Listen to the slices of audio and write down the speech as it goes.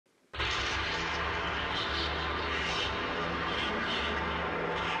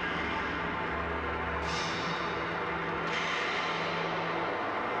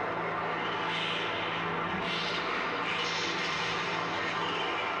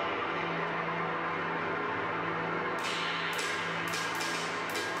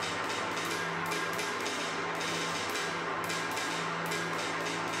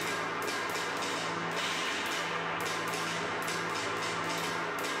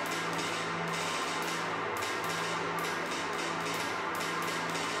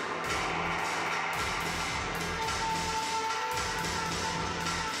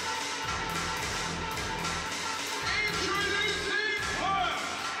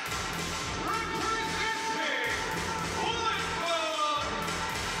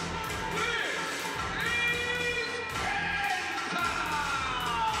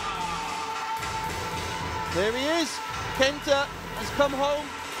There he is. Kenta has come home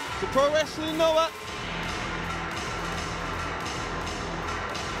to Pro Wrestling Noah.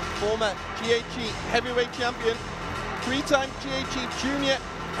 Former GHE heavyweight champion, 3-time GHE junior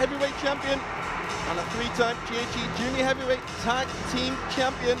heavyweight champion, and a 3-time GHE junior heavyweight tag team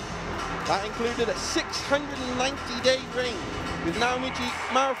champion. That included a 690-day reign with Naomichi,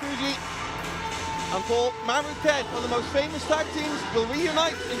 Marufuji, and Paul Maru Ken, one of the most famous tag teams, will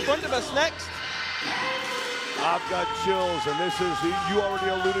reunite in front of us next. I've got chills, and this is, you already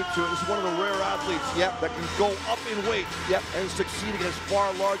alluded to it, this is one of the rare athletes that can go up in weight and succeed against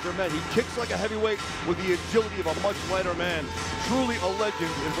far larger men. He kicks like a heavyweight with the agility of a much lighter man. Truly a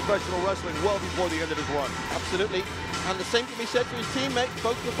legend in professional wrestling well before the end of his run. Absolutely. And the same can be said for his teammate.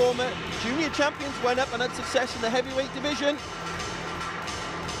 Both the former junior champions went up and had success in the heavyweight division.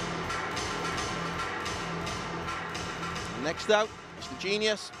 Next out is the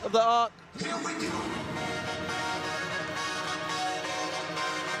genius of the arc.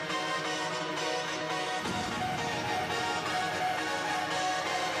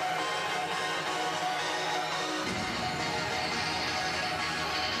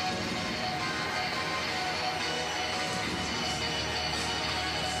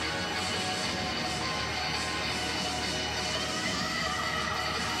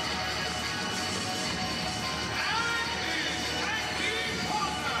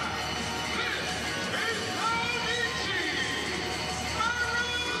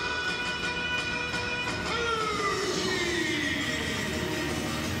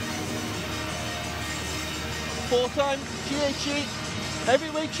 Four-time GHE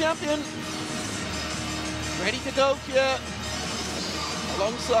heavyweight champion, ready to go here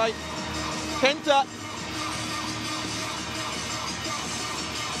alongside Kenta.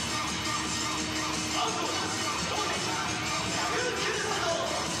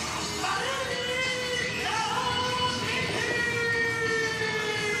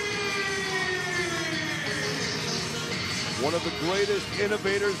 One of the greatest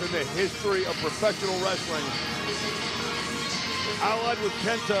innovators in the history of professional wrestling. Allied with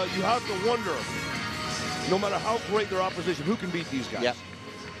Kenta, you have to wonder, no matter how great their opposition, who can beat these guys? Yep.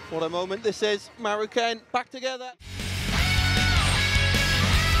 What a moment this is. Maru Ken back together.